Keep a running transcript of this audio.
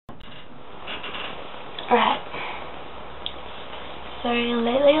So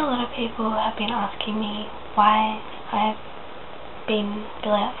lately a lot of people have been asking me why I've been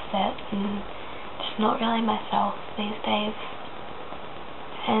really upset and just not really myself these days.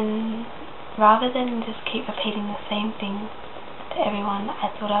 And rather than just keep repeating the same thing to everyone,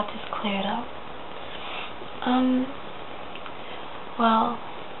 I thought I'd just clear it up. Well,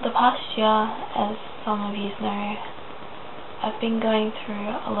 the past year, as some of you know, I've been going through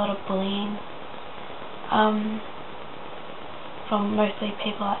a lot of bullying. From mostly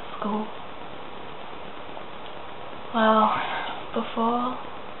people at school. Well, before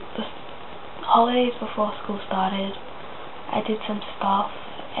the holidays before school started, I did some stuff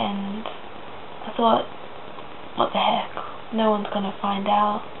and I thought, what the heck, no one's gonna find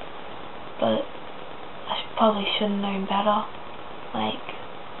out, but I probably should have known better. Like,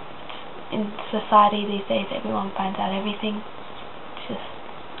 in society these days everyone finds out everything. It's just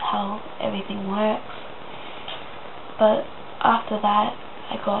how everything works. But after that,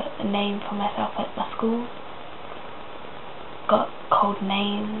 I got a name for myself at my school, got called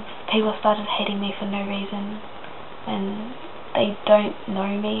names, people started hating me for no reason, and they don't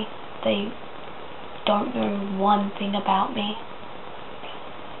know me, they don't know one thing about me,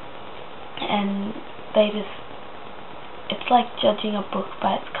 and it's like judging a book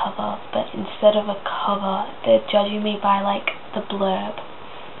by its cover, but instead of a cover, they're judging me by like the blurb.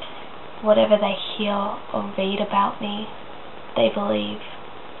 Whatever they hear or read about me, they believe,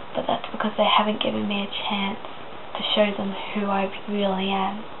 but that's because they haven't given me a chance to show them who I really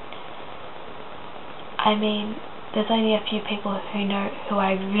am. I mean, there's only a few people who know who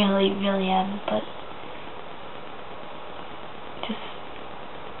I really, really am, but just,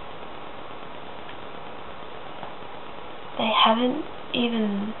 they haven't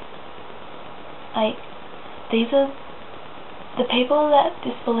even, like, these are the people that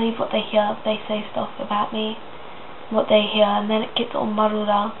disbelieve what they hear. They say stuff about me, what they hear, and then it gets all muddled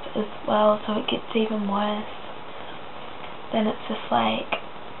up as well, so it gets even worse. Then it's just like,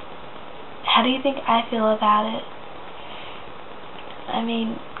 how do you think I feel about it? I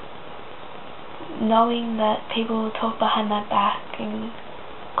mean, knowing that people talk behind my back and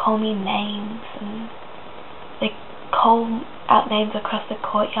call me names, and they call out names across the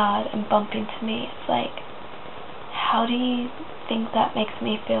courtyard and bump into me, it's like, how do you think that makes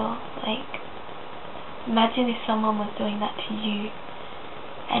me feel? Like, imagine if someone was doing that to you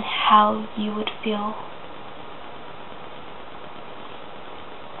and how you would feel.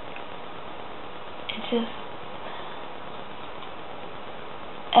 It's just,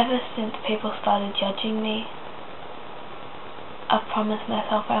 ever since people started judging me, I've promised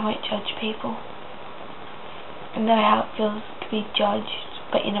myself I won't judge people. I know how it feels to be judged,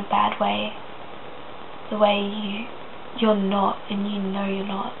 but in a bad way. The way you're not, and you know you're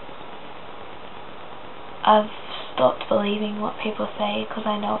not. I've stopped believing what people say because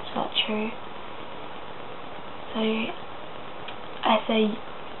I know it's not true. So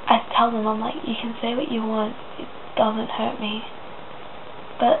I tell them, I'm like, you can say what you want, it doesn't hurt me.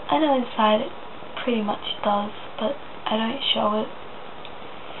 But I know inside it pretty much does, but I don't show it.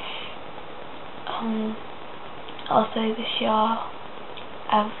 Also this year,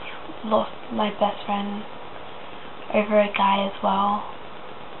 I've lost my best friend over a guy as well.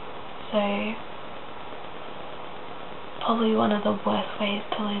 So probably one of the worst ways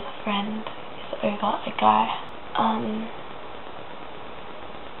to lose a friend is over a guy.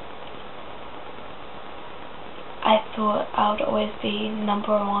 I thought I would always be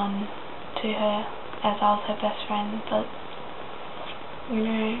number one to her as I was her best friend, but you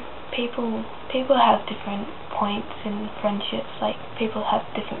know, people have different points in friendships. Like, people have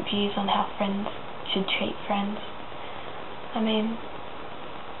different views on how friends should treat friends. I mean,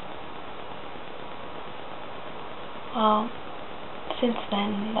 well, since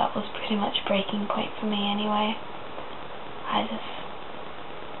then, that was pretty much breaking point for me anyway. I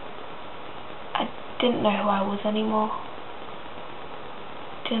didn't know who I was anymore.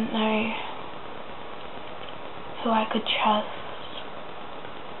 Didn't know who I could trust.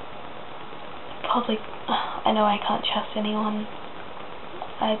 Probably, I know I can't trust anyone.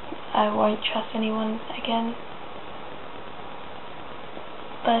 I won't trust anyone again.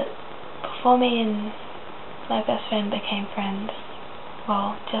 But before me and my best friend became friends,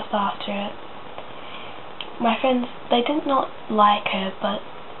 well, just after it, my friends, they did not like her, but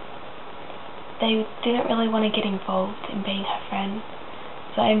they didn't really want to get involved in being her friend.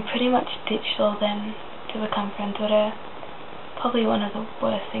 So I pretty much ditched all them to become friends with her. Probably one of the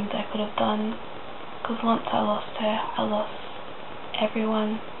worst things I could have done, because once I lost her, I lost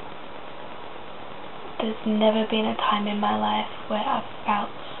everyone. There's never been a time in my life where I've felt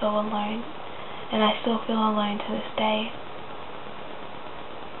so alone, and I still feel alone to this day.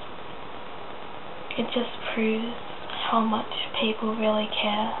 it just proves how much people really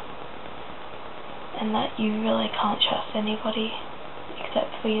care, and that you really can't trust anybody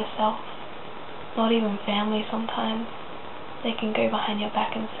except for yourself. Not even family sometimes. They can go behind your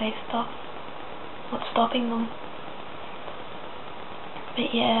back and say stuff. What's stopping them?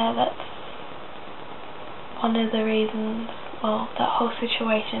 But yeah, that's one of the reasons, well, that whole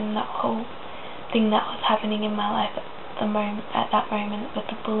situation, that whole thing that was happening in my life at that moment, with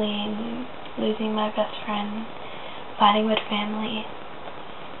the bullying, losing my best friend, fighting with family,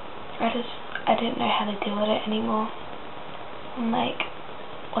 I didn't know how to deal with it anymore. I'm like,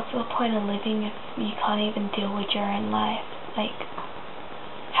 what's the point of living if you can't even deal with your own life? Like,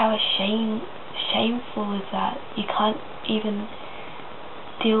 how shameful is that? You can't even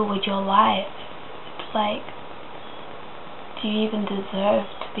deal with your life. It's like, do you even deserve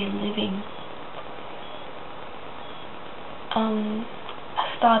to be living? I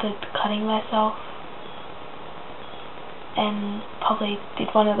started cutting myself, and probably did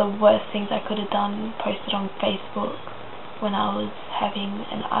one of the worst things I could have done, posted on Facebook when I was having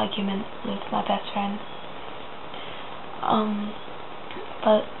an argument with my best friend.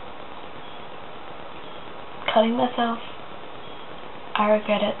 But cutting myself, I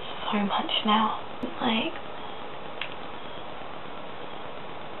regret it so much now. Like,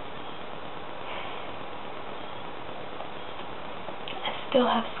 I still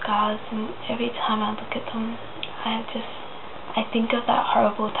have scars, and every time I look at them, I think of that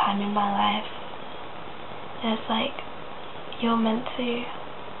horrible time in my life. And it's like, you're meant to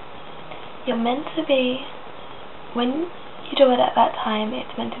be, when you do it at that time,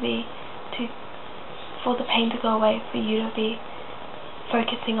 it's meant to be for the pain to go away, for you to be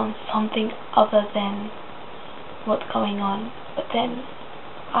focusing on something other than what's going on. But then,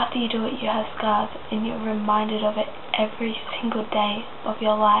 after you do it, you have scars, and you're reminded of it every single day of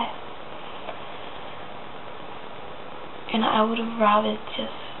your life. And I would have rather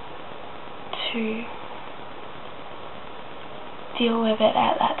just to deal with it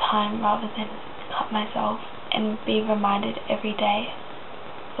at that time rather than cut myself and be reminded every day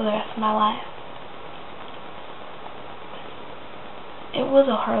for the rest of my life. It was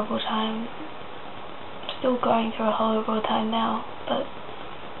a horrible time. I'm still going through a horrible time now, but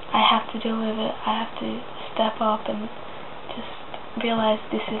I have to deal with it. I have to step up and just realize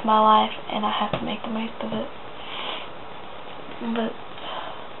this is my life, and I have to make the most of it. But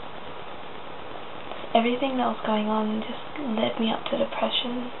everything that was going on just led me up to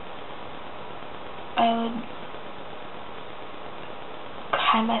depression. I would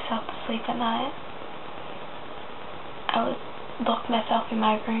cry myself to sleep at night. I would lock myself in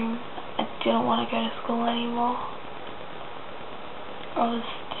my room. I didn't want to go to school anymore. I was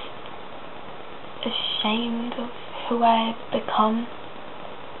just ashamed of who I had become.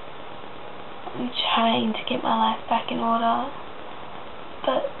 I'm trying to get my life back in order,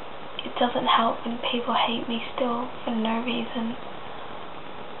 but it doesn't help when people hate me still for no reason.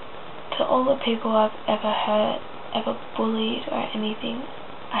 To all the people I've ever hurt, ever bullied or anything,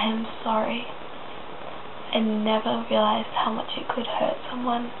 I am sorry. I never realized how much it could hurt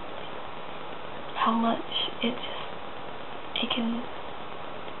someone, how much it can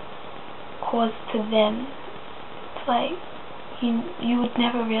cause to them. It's like, you would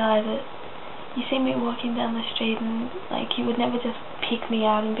never realize it. You see me walking down the street, and like, you would never just pick me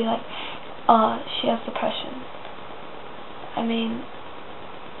out and be like, oh, she has depression. I mean,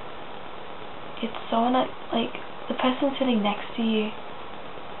 it's so like, the person sitting next to you,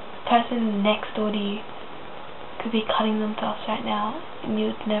 the person next door to you, could be cutting themselves right now, and you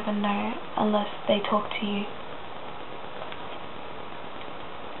would never know unless they talk to you.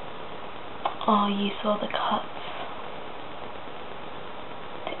 Oh, you saw the cuts.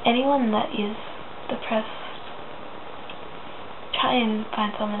 To anyone that is depressed, try and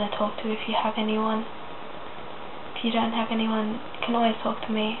find someone to talk to if you have anyone. If you don't have anyone, you can always talk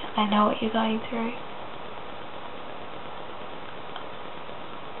to me. I know what you're going through.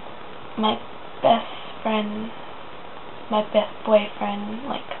 My best friend, my best boyfriend,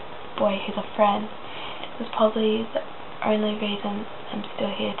 like, boy who's a friend, was probably the only reason I'm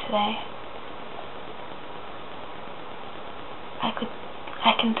still here today.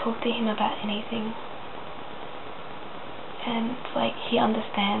 I can talk to him about anything, and it's like, he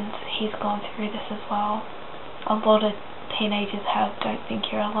understands. He's gone through this as well. A lot of teenagers don't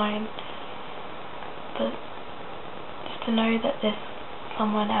think you're alone, but just to know that there's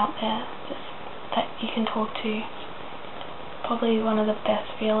someone out there just that you can talk to, probably one of the best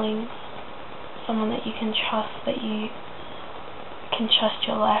feelings. Someone that you can trust, that you can trust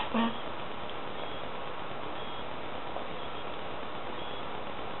your life with.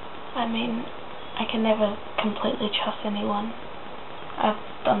 I mean, I can never completely trust anyone. I've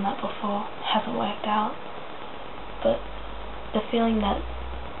done that before, hasn't worked out. But the feeling that,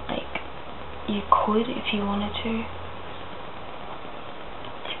 like, you could if you wanted to,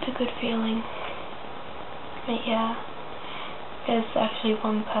 it's a good feeling. But yeah, there's actually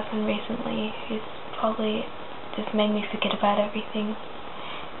one person recently who's probably just made me forget about everything,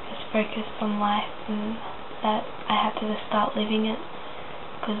 just focus on life, and that I had to just start living it.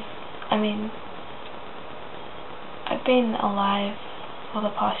 Because, I mean, I've been alive for the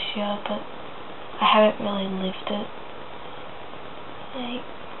past year, but I haven't really lived it. Like,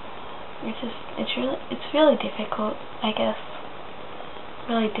 it's really difficult, I guess.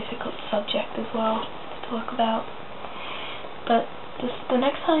 Really difficult subject as well to talk about. But just the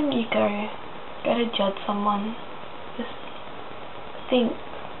next time you go to judge someone, just think,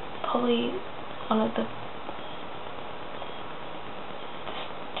 probably one of the,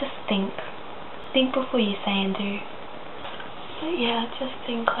 just think before you say and do. But yeah, just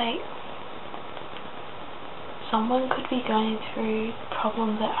think, like, someone could be going through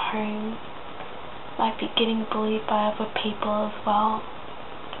problems at home, might be getting bullied by other people as well,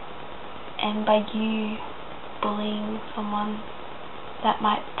 and by you bullying someone, that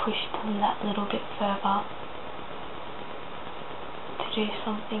might push them that little bit further to do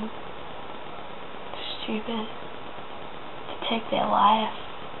something stupid, to take their life,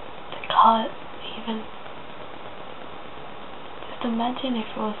 to cut even. Just imagine if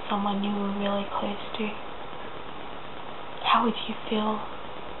it was someone you were really close to. How would you feel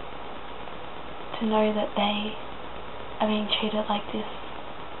to know that they are being treated like this?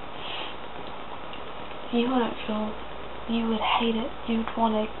 You wouldn't feel, you would hate it. You would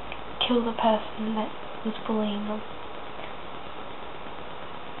want to kill the person that was bullying them.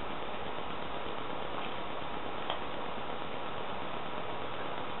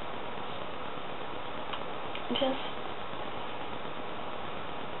 Just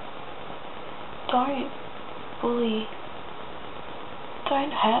don't bully.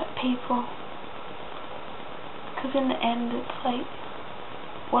 Don't hurt people. Because in the end, it's like,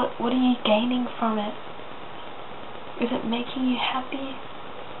 what are you gaining from it? Is it making you happy?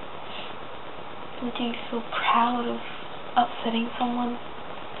 Do you feel proud of upsetting someone?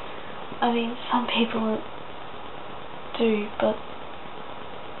 I mean, some people do, but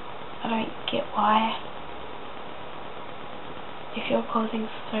I don't get why. If you're causing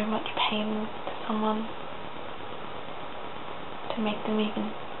so much pain to someone, to make them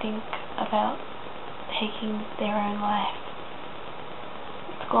even think about taking their own life,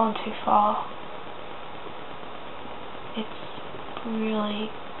 it's gone too far. It's really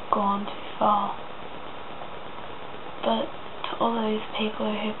gone too far. But to all those people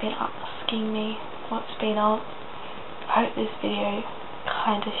who've been asking me what's been up, I hope this video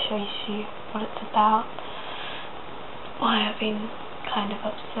kind of shows you what it's about, why I've been kind of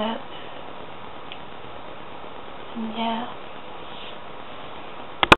upset. And yeah.